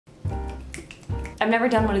I've never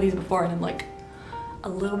done one of these before and I'm like a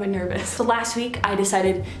little bit nervous. So last week I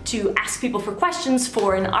decided to ask people for questions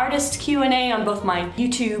for an artist Q&A on both my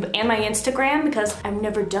YouTube and my Instagram because I've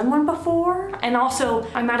never done one before. And also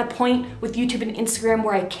I'm at a point with YouTube and Instagram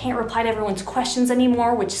where I can't reply to everyone's questions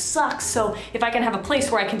anymore, which sucks. So if I can have a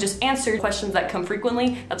place where I can just answer questions that come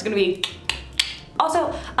frequently, that's gonna be.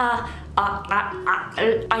 Also, I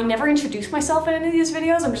never introduce myself in any of these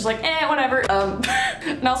videos. I'm just like, whatever.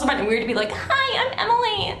 And I also find it weird to be like, hi, I'm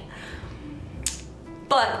Emily.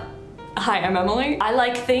 But, hi, I'm Emily. I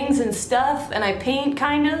like things and stuff, and I paint,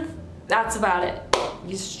 kind of. That's about it.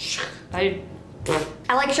 I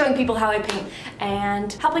like showing people how I paint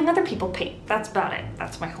and helping other people paint. That's about it.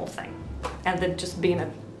 That's my whole thing. And then just being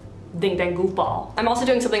a ding-dang goofball. I'm also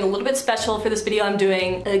doing something a little bit special for this video. I'm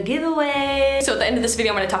doing a giveaway. So at the end of this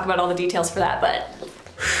video, I'm gonna talk about all the details for that, but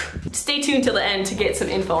stay tuned till the end to get some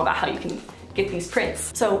info about how you can get these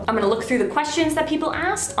prints. So I'm gonna look through the questions that people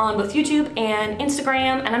asked on both YouTube and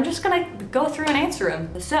Instagram, and I'm just gonna go through and answer them.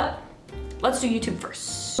 So let's do YouTube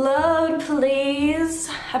first. Load, please.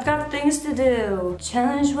 I've got things to do.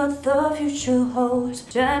 Challenge what the future holds.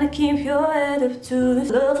 Trying to keep your head up to this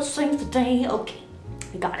level same today. Okay,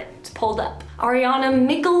 we got it. It's pulled up. Ariana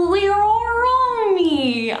Miglioroni.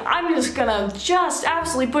 I'm just gonna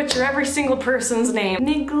absolutely butcher every single person's name.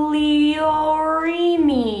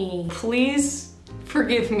 Migliorini. Please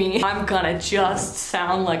forgive me. I'm gonna just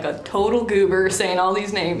sound like a total goober saying all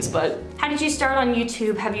these names, but how did you start on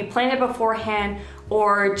YouTube? Have you planned it beforehand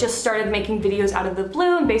or just started making videos out of the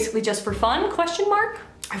blue and basically just for fun? Question mark.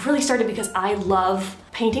 I really started because I love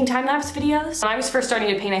painting time-lapse videos. When I was first starting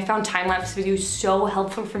to paint, I found time-lapse videos so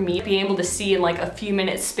helpful for me, being able to see in like a few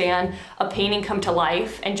minutes span a painting come to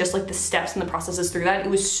life and just like the steps and the processes through that. It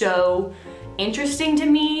was so interesting to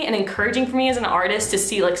me and encouraging for me as an artist to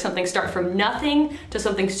see like something start from nothing to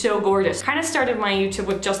something so gorgeous. Kind of started my YouTube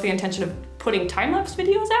with just the intention of putting time-lapse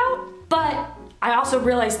videos out, but I also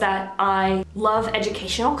realized that I love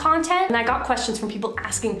educational content, and I got questions from people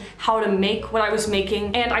asking how to make what I was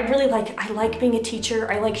making, and I like being a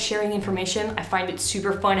teacher. I like sharing information. I find it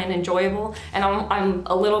super fun and enjoyable, and I'm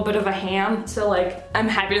a little bit of a ham, so like I'm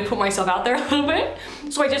happy to put myself out there a little bit.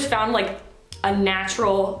 So I just found like a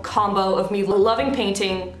natural combo of me loving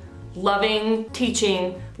painting, loving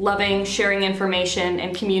teaching, loving sharing information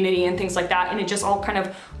and community and things like that, and it just all kind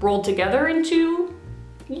of rolled together into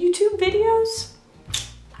YouTube videos.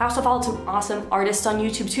 I also followed some awesome artists on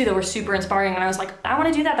YouTube too that were super inspiring, and I was like, I want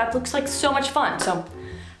to do that. That looks like so much fun. So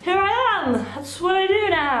here I am. That's what I do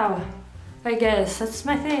now. I guess that's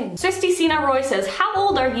my thing. Swifty Sina Roy says, how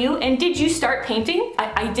old are you and did you start painting?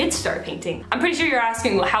 I did start painting. I'm pretty sure you're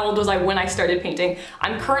asking how old was I when I started painting.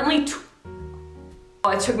 I'm currently oh,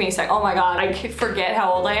 it took me a sec. Oh my God, I forget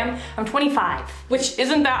how old I am. I'm 25, which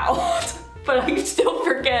isn't that old. But I still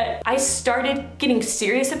forget. I started getting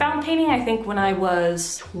serious about painting, I think when I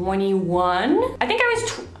was 21. I think I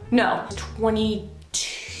was,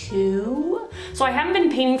 22. So I haven't been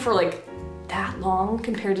painting for like that long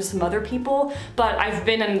compared to some other people, but I've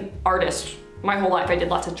been an artist my whole life. I did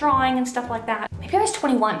lots of drawing and stuff like that. Maybe I was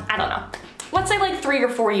 21, I don't know. Let's say like 3 or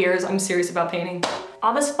 4 years I'm serious about painting.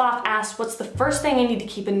 Abbasbach asked, what's the first thing I need to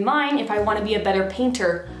keep in mind if I want to be a better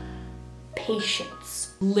painter? Patience.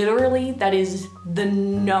 Literally, that is the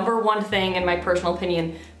 #1 thing in my personal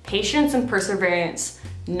opinion. Patience and perseverance.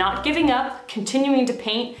 Not giving up, continuing to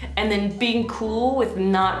paint, and then being cool with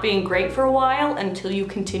not being great for a while until you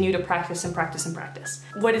continue to practice and practice and practice.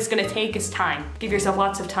 What it's gonna take is time. Give yourself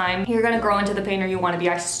lots of time. You're gonna grow into the painter you wanna be,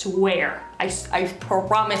 I swear. I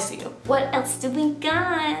promise you. What else do we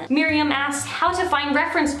got? Miriam asked how to find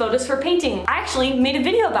reference photos for painting. I actually made a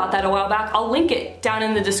video about that a while back. I'll link it down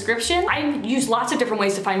in the description. I use lots of different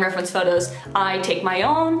ways to find reference photos. I take my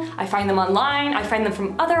own, I find them online, I find them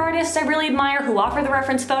from other artists I really admire who offer the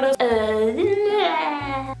reference photos.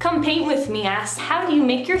 Come Paint With Me asked, how do you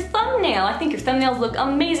make your thumbnail? I think your thumbnails look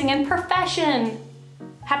amazing in profession.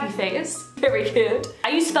 Happy face, very cute.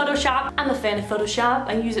 I use Photoshop. I'm a fan of Photoshop.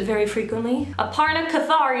 I use it very frequently. Aparna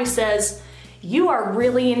Kathari says, you are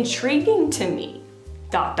really intriguing to me, ...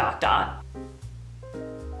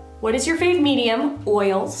 What is your favorite medium?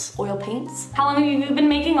 Oils, oil paints. How long have you been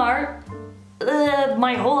making art?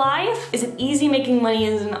 My whole life. Is it easy making money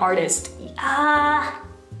as an artist?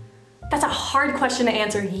 That's a hard question to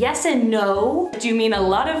answer. Yes and no. Do you mean a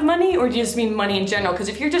lot of money or do you just mean money in general? Because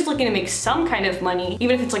if you're just looking to make some kind of money,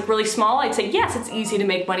 even if it's like really small, I'd say yes, it's easy to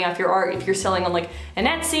make money off your art if you're selling on like an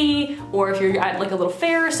Etsy or if you're at like a little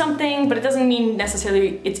fair or something, but it doesn't mean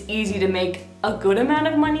necessarily it's easy to make a good amount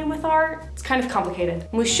of money with art. It's kind of complicated.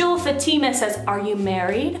 Mushul Fatima says, are you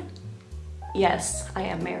married? Yes, I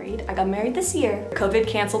am married. I got married this year. COVID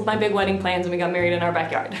canceled my big wedding plans and we got married in our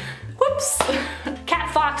backyard. Whoops.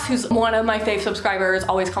 Cat Fox, who's one of my fave subscribers,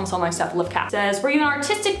 always comments on my stuff, love cat, says, were you an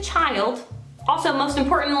artistic child? Also, most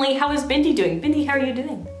importantly, how is Bindi doing? Bindi, how are you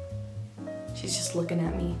doing? She's just looking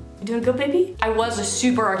at me. You doing good, baby? I was a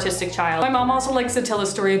super artistic child. My mom also likes to tell a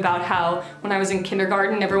story about how when I was in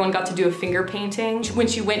kindergarten, everyone got to do a finger painting. When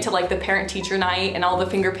she went to like the parent-teacher night and all the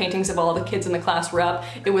finger paintings of all the kids in the class were up,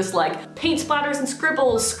 it was like paint splatters and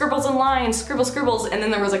scribbles, scribbles and lines, scribbles, and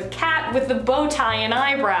then there was a cat with the bow tie and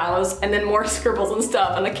eyebrows, and then more scribbles and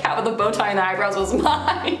stuff, and the cat with the bow tie and eyebrows was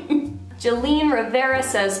mine. Jolene Rivera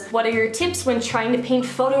says, what are your tips when trying to paint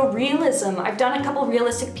photorealism? I've done a couple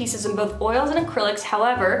realistic pieces in both oils and acrylics,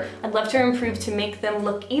 however, I'd love to improve to make them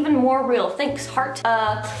look even more real. Thanks, heart.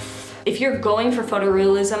 If you're going for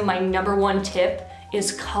photorealism, my #1 tip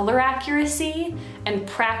is color accuracy and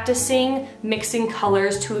practicing mixing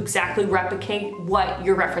colors to exactly replicate what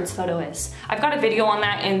your reference photo is. I've got a video on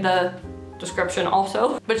that in the description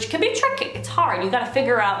also, but it can be tricky. It's hard. You gotta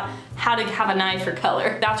figure out how to have an eye for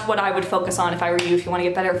color. That's what I would focus on if I were you, if you want to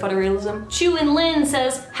get better at photorealism. Chu and Lin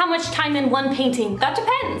says, how much time in one painting? That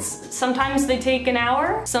depends. Sometimes they take an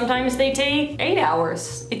hour, sometimes they take 8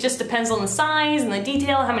 hours. It just depends on the size and the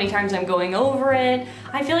detail, how many times I'm going over it.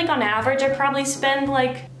 I feel like on average I probably spend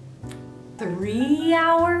like 3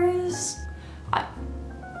 hours.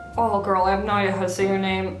 Oh girl, I have no idea how to say your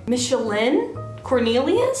name. Michelin?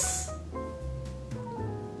 Cornelius?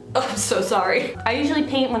 Oh, I'm so sorry. I usually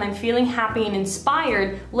paint when I'm feeling happy and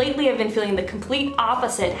inspired. Lately, I've been feeling the complete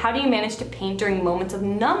opposite. How do you manage to paint during moments of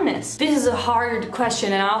numbness? This is a hard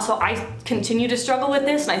question, and I continue to struggle with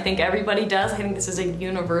this, and I think everybody does. I think this is a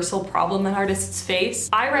universal problem that artists face.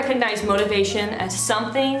 I recognize motivation as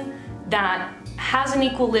something that has an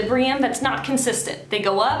equilibrium that's not consistent. They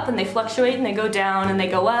go up and they fluctuate and they go down and they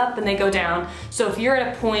go up and they go down. So if you're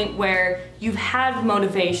at a point where you've had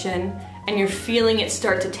motivation and you're feeling it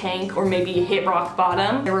start to tank, or maybe you hit rock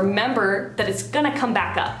bottom, remember that it's gonna come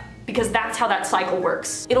back up, because that's how that cycle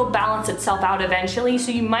works. It'll balance itself out eventually,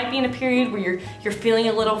 so you might be in a period where you're feeling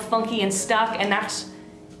a little funky and stuck, and that's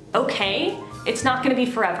okay. It's not gonna be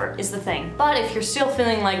forever, is the thing. But if you're still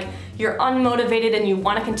feeling like you're unmotivated and you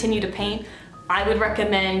wanna continue to paint, I would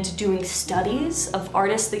recommend doing studies of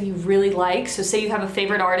artists that you really like. So say you have a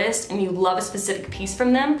favorite artist and you love a specific piece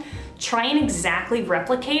from them, try and exactly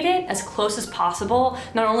replicate it as close as possible.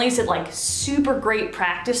 Not only is it like super great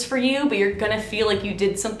practice for you, but you're gonna feel like you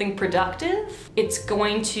did something productive. It's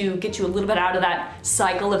going to get you a little bit out of that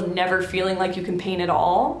cycle of never feeling like you can paint at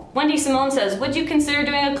all. Wendy Simone says, would you consider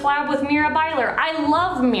doing a collab with Mira Byler? I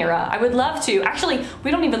love Mira, I would love to. Actually, we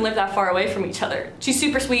don't even live that far away from each other. She's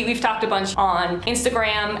super sweet, we've talked a bunch on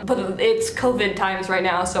Instagram, but it's COVID times right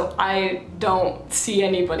now, so I don't see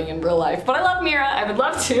anybody in real life. But I love Mira, I would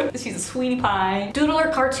love to. She's a sweetie pie.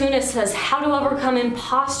 Doodler Cartoonist says, how to overcome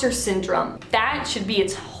imposter syndrome. That should be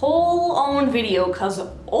its whole own video, cause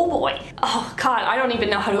oh boy. Oh God, I don't even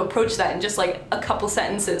know how to approach that in just like a couple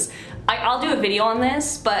sentences. I'll do a video on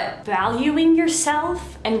this, but valuing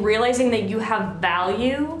yourself and realizing that you have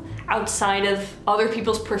value outside of other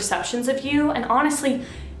people's perceptions of you, and honestly,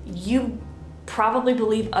 you probably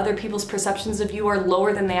believe other people's perceptions of you are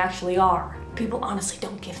lower than they actually are. People honestly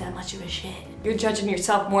don't give that much of a shit. You're judging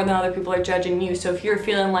yourself more than other people are judging you, so if you're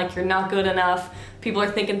feeling like you're not good enough, people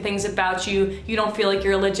are thinking things about you, you don't feel like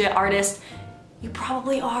you're a legit artist, you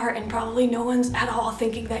probably are, and probably no one's at all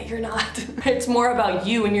thinking that you're not. It's more about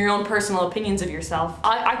you and your own personal opinions of yourself.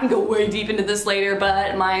 I can go way deep into this later,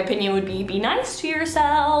 but my opinion would be nice to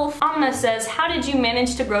yourself. Amna says, how did you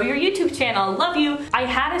manage to grow your YouTube channel? Love you. I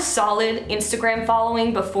had a solid Instagram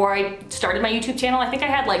following before I started my YouTube channel. I think I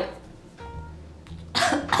had like,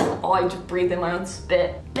 oh, I just breathed in my own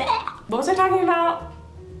spit. What was I talking about?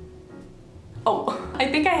 Oh, I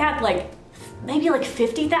think I had like, maybe like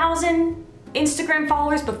 50,000 Instagram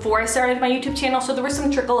followers before I started my YouTube channel, so there was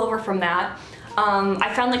some trickle over from that.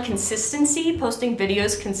 I found that consistency, posting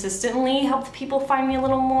videos consistently, helped people find me a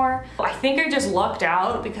little more. I think I just lucked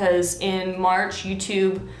out because in March,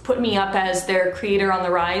 YouTube put me up as their creator on the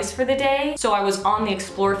rise for the day. So I was on the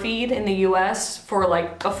Explore feed in the US for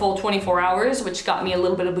like a full 24 hours, which got me a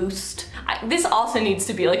little bit of boost. This also needs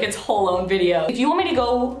to be like its whole own video. If you want me to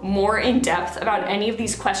go more in depth about any of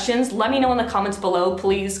these questions, let me know in the comments below,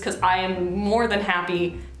 please, because I am more than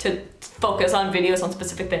happy to focus on videos on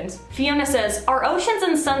specific things. Fiona says, are oceans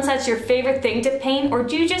and sunsets your favorite thing to paint, or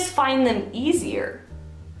do you just find them easier?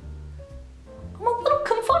 I'm a little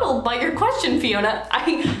confuddled by your question, Fiona.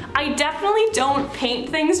 I definitely don't paint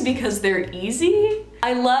things because they're easy.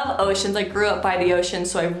 I love oceans. I grew up by the ocean,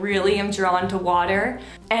 so I really am drawn to water.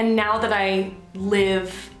 And now that I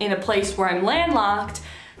live in a place where I'm landlocked,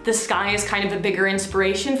 the sky is kind of a bigger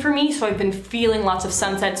inspiration for me, so I've been feeling lots of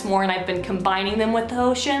sunsets more and I've been combining them with the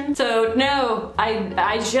ocean. So no,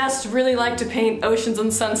 I just really like to paint oceans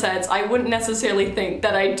and sunsets. I wouldn't necessarily think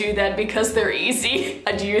that I do that because they're easy.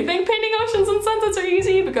 Do you think painting oceans and sunsets are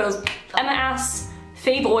easy? Because Emma asks,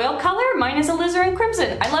 fave oil color? Mine is alizarin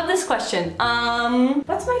crimson. I love this question.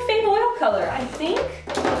 What's my fave oil color? I think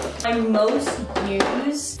I most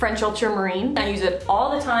use French ultramarine. I use it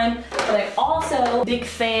all the time, but I'm also a big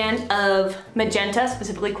fan of magenta,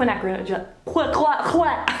 specifically quinacridone.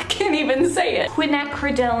 I can't even say it.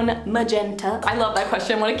 Quinacridone magenta. I love that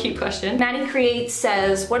question. What a cute question. Maddie Creates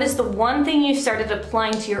says, what is the one thing you started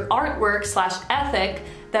applying to your artwork / ethic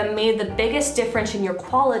that made the biggest difference in your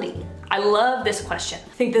quality? I love this question. I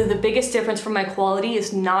think that the biggest difference for my quality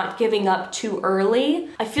is not giving up too early.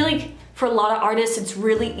 I feel like for a lot of artists, it's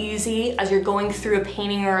really easy as you're going through a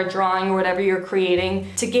painting or a drawing or whatever you're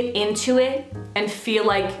creating to get into it and feel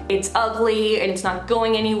like it's ugly and it's not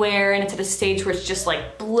going anywhere and it's at a stage where it's just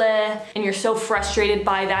like bleh and you're so frustrated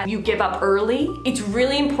by that you give up early. It's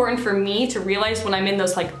really important for me to realize when I'm in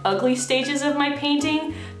those like ugly stages of my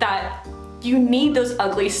painting that you need those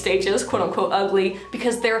ugly stages, quote unquote ugly,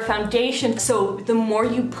 because they're a foundation. So the more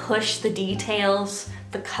you push the details,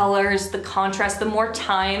 the colors, the contrast, the more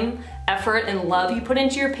time, effort, and love you put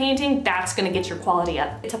into your painting, that's gonna get your quality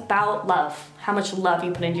up. It's about love, how much love you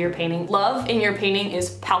put into your painting. Love in your painting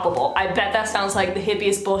is palpable. I bet that sounds like the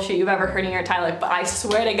hippiest bullshit you've ever heard in your entire life, but I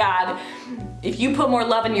swear to God, if you put more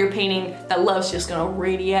love in your painting, that love's just gonna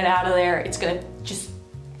radiate out of there. It's gonna just,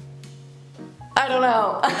 I don't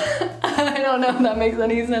know. I don't know if that makes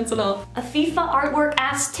any sense at all. Afifa Artwork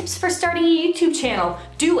asks, tips for starting a YouTube channel.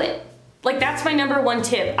 Do it. Like, that's my #1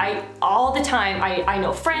 tip. All the time, I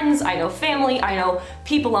know friends, I know family, I know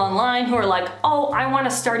people online who are like, oh, I want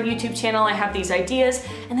to start a YouTube channel, I have these ideas,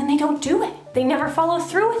 and then they don't do it. They never follow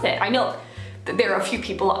through with it. I know there are a few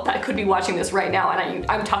people that could be watching this right now, and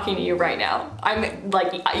I'm talking to you right now. I'm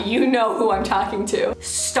like, you know who I'm talking to.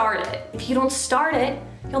 Start it. If you don't start it,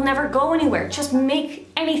 you'll never go anywhere. Just make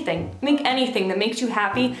anything that makes you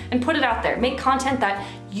happy and put it out there. Make content that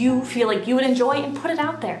you feel like you would enjoy and put it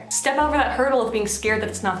out there. Step over that hurdle of being scared that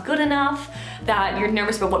it's not good enough, that you're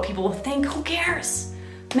nervous about what people will think. Who cares?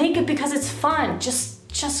 Make it because it's fun.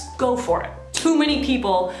 Just go for it. Too many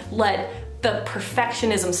people let the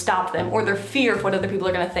perfectionism stop them or their fear of what other people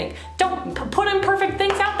are gonna think. Don't put imperfect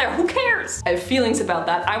things out there, who cares? I have feelings about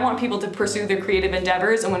that. I want people to pursue their creative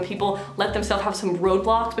endeavors, and when people let themselves have some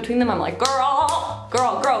roadblocks between them, I'm like, girl,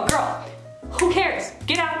 who cares?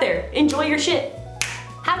 Get out there, enjoy your shit.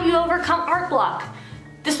 How do you overcome art block?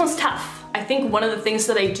 This one's tough. I think one of the things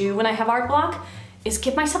that I do when I have art block is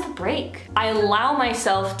give myself a break. I allow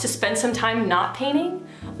myself to spend some time not painting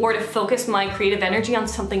or to focus my creative energy on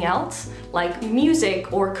something else, like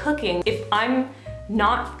music or cooking. If I'm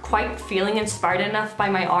not quite feeling inspired enough by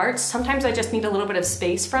my art, sometimes I just need a little bit of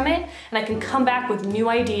space from it, and I can come back with new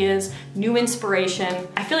ideas, new inspiration.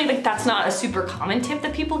 I feel like that's not a super common tip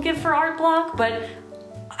that people give for art block, but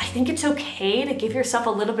I think it's okay to give yourself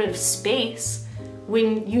a little bit of space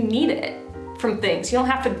when you need it from things. You don't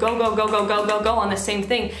have to go on the same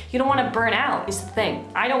thing. You don't want to burn out is the thing.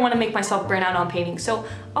 I don't want to make myself burn out on painting, so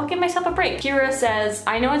I'll give myself a break. Kira says,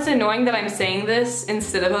 I know it's annoying that I'm saying this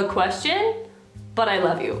instead of a question, but I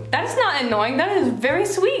love you. That's not annoying, that is very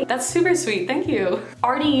sweet. That's super sweet, thank you.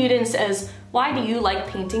 Artie Uden says, why do you like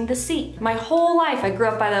painting the sea? My whole life I grew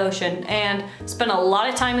up by the ocean and spent a lot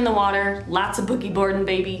of time in the water, lots of boogie boarding,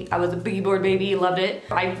 baby. I was a boogie board baby, loved it.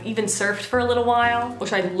 I even surfed for a little while,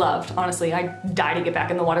 which I loved, honestly. I die to get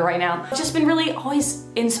back in the water right now. I've just been really always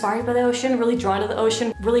inspired by the ocean, really drawn to the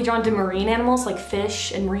ocean, really drawn to marine animals like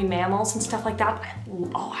fish and marine mammals and stuff like that.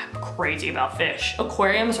 Oh, I'm crazy about fish.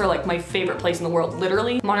 Aquariums are like my favorite place in the world,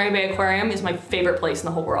 literally. Monterey Bay Aquarium is my favorite place in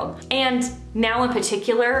the whole world. And now in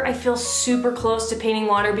particular, I feel super close to painting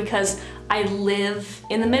water because I live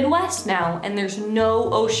in the Midwest now and there's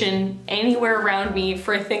no ocean anywhere around me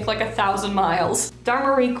for I think like 1,000 miles.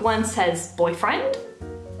 Dharmarik once says, boyfriend?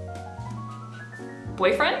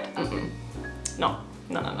 Boyfriend? No.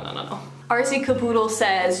 RC Capoodle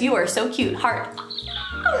says, you are so cute, heart.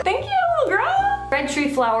 Oh, thank you, girl. Red Tree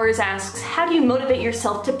Flowers asks, how do you motivate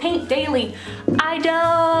yourself to paint daily? I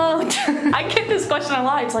don't. I get this question a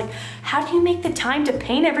lot. It's like, how do you make the time to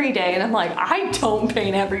paint every day? And I'm like, I don't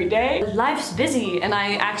paint every day. Life's busy, and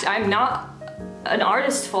I'm not an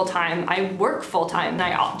artist full-time. I work full-time and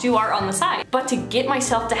I do art on the side. But to get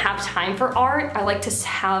myself to have time for art, I like to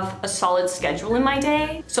have a solid schedule in my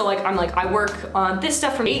day. So like I work on this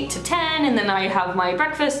stuff from 8 to 10, and then I have my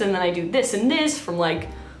breakfast, and then I do this and this from like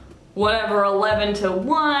whatever, 11 to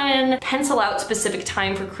 1. Pencil out specific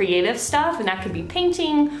time for creative stuff, and that could be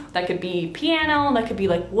painting, that could be piano, that could be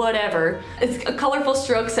like whatever. A Colorful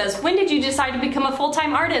Stroke says, when did you decide to become a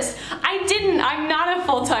full-time artist? I didn't, I'm not a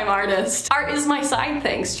full-time artist. Art is my side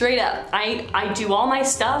thing, straight up. I do all my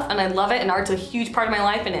stuff and I love it, and art's a huge part of my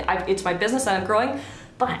life, and it's my business and I'm growing.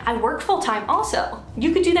 But I work full-time also.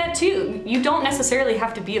 You could do that too. You don't necessarily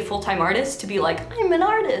have to be a full-time artist to be like, I'm an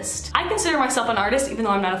artist. I consider myself an artist even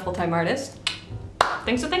though I'm not a full-time artist.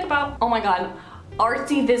 Things to think about. Oh my god.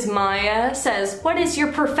 Artsy Vismaya says, what is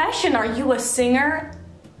your profession? Are you a singer?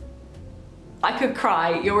 I could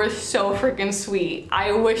cry. You were so freaking sweet.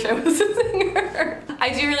 I wish I was a singer. I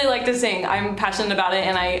do really like to sing. I'm passionate about it,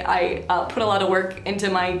 and I put a lot of work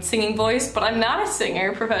into my singing voice, but I'm not a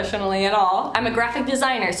singer professionally at all. I'm a graphic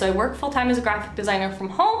designer, so I work full-time as a graphic designer from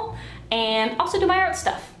home and also do my art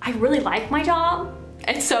stuff. I really like my job.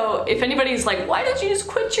 And so if anybody's like, why did you just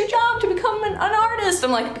quit your job to become an artist?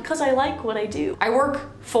 I'm like, because I like what I do. I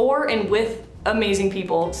work for and with amazing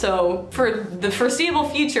people. So for the foreseeable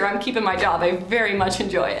future, I'm keeping my job. I very much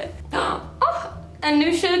enjoy it. Oh,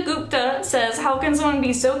 Anusha Gupta says, how can someone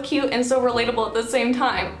be so cute and so relatable at the same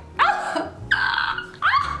time?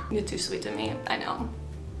 You're too sweet to me, I know.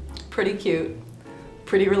 Pretty cute,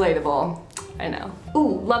 pretty relatable, I know.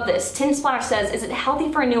 Ooh, love this. Tin Splash says, is it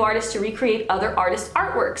healthy for a new artist to recreate other artists'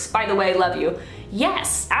 artworks? By the way, love you.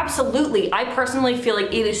 Yes, absolutely. I personally feel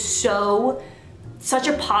like it is such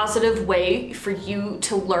a positive way for you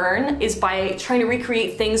to learn is by trying to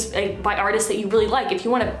recreate things by artists that you really like. If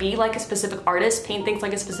you want to be like a specific artist, paint things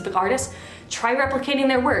like a specific artist, try replicating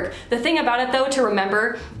their work. The thing about it though to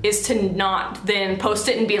remember is to not then post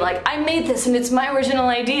it and be like, I made this and it's my original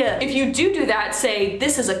idea. If you do that, say,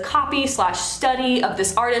 this is a copy / study of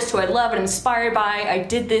this artist who I love and am inspired by. I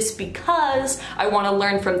did this because I want to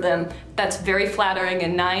learn from them. That's very flattering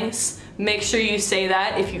and nice. Make sure you say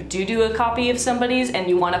that if you do a copy of somebody's and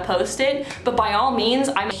you want to post it. But by all means,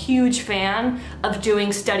 I'm a huge fan of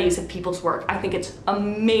doing studies of people's work. I think it's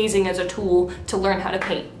amazing as a tool to learn how to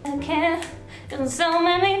paint. Okay, there's so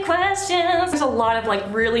many questions. There's a lot of like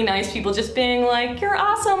really nice people just being like, you're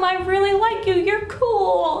awesome, I really like you, you're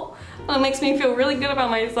cool. Well, it makes me feel really good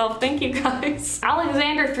about myself. Thank you guys.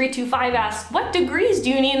 Alexander325 asks, what degrees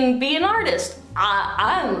do you need to be an artist?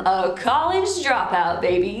 I'm a college dropout,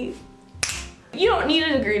 baby. You don't need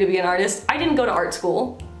a degree to be an artist. I didn't go to art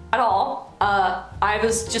school at all. I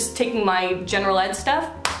was just taking my general ed stuff,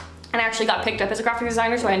 and I actually got picked up as a graphic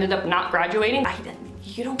designer, so I ended up not graduating.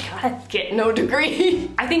 You don't gotta get no degree.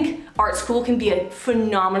 I think art school can be a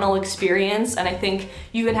phenomenal experience, and I think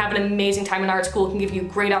you can have an amazing time in art school. It can give you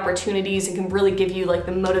great opportunities and can really give you like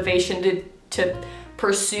the motivation to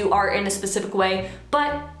pursue art in a specific way,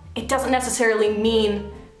 but it doesn't necessarily mean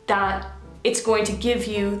that it's going to give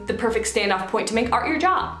you the perfect standoff point to make art your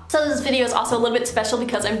job. So this video is also a little bit special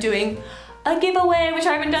because I'm doing a giveaway, which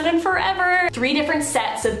I haven't done in forever. 3 different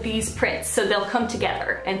sets of these prints, so they'll come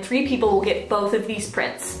together, and 3 people will get both of these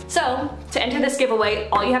prints. So to enter this giveaway,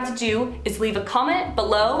 all you have to do is leave a comment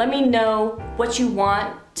below. Let me know what you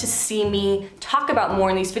want to see me talk about more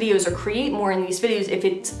in these videos or create more in these videos. If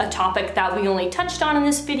it's a topic that we only touched on in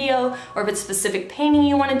this video, or if it's specific painting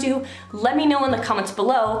you want to do, let me know in the comments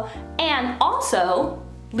below. And also,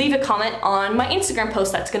 leave a comment on my Instagram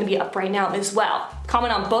post that's going to be up right now as well.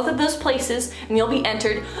 Comment on both of those places and you'll be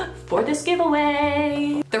entered for this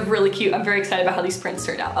giveaway. They're really cute. I'm very excited about how these prints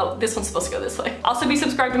turned out. Oh, this one's supposed to go this way. Also be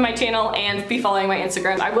subscribed to my channel and be following my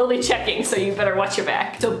Instagram. I will be checking, so you better watch your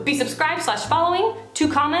back. So be subscribed / following, 2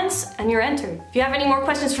 comments, and you're entered. If you have any more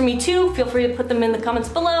questions for me too, feel free to put them in the comments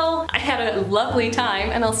below. I had a lovely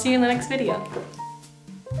time, and I'll see you in the next video.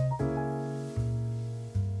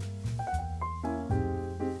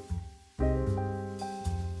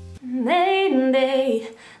 Maybe,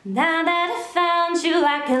 now that I found you,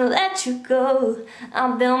 I can let you go.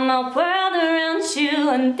 I'll build my world around you,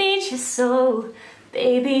 I need you so.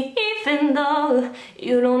 Baby, even though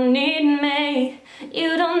you don't need me,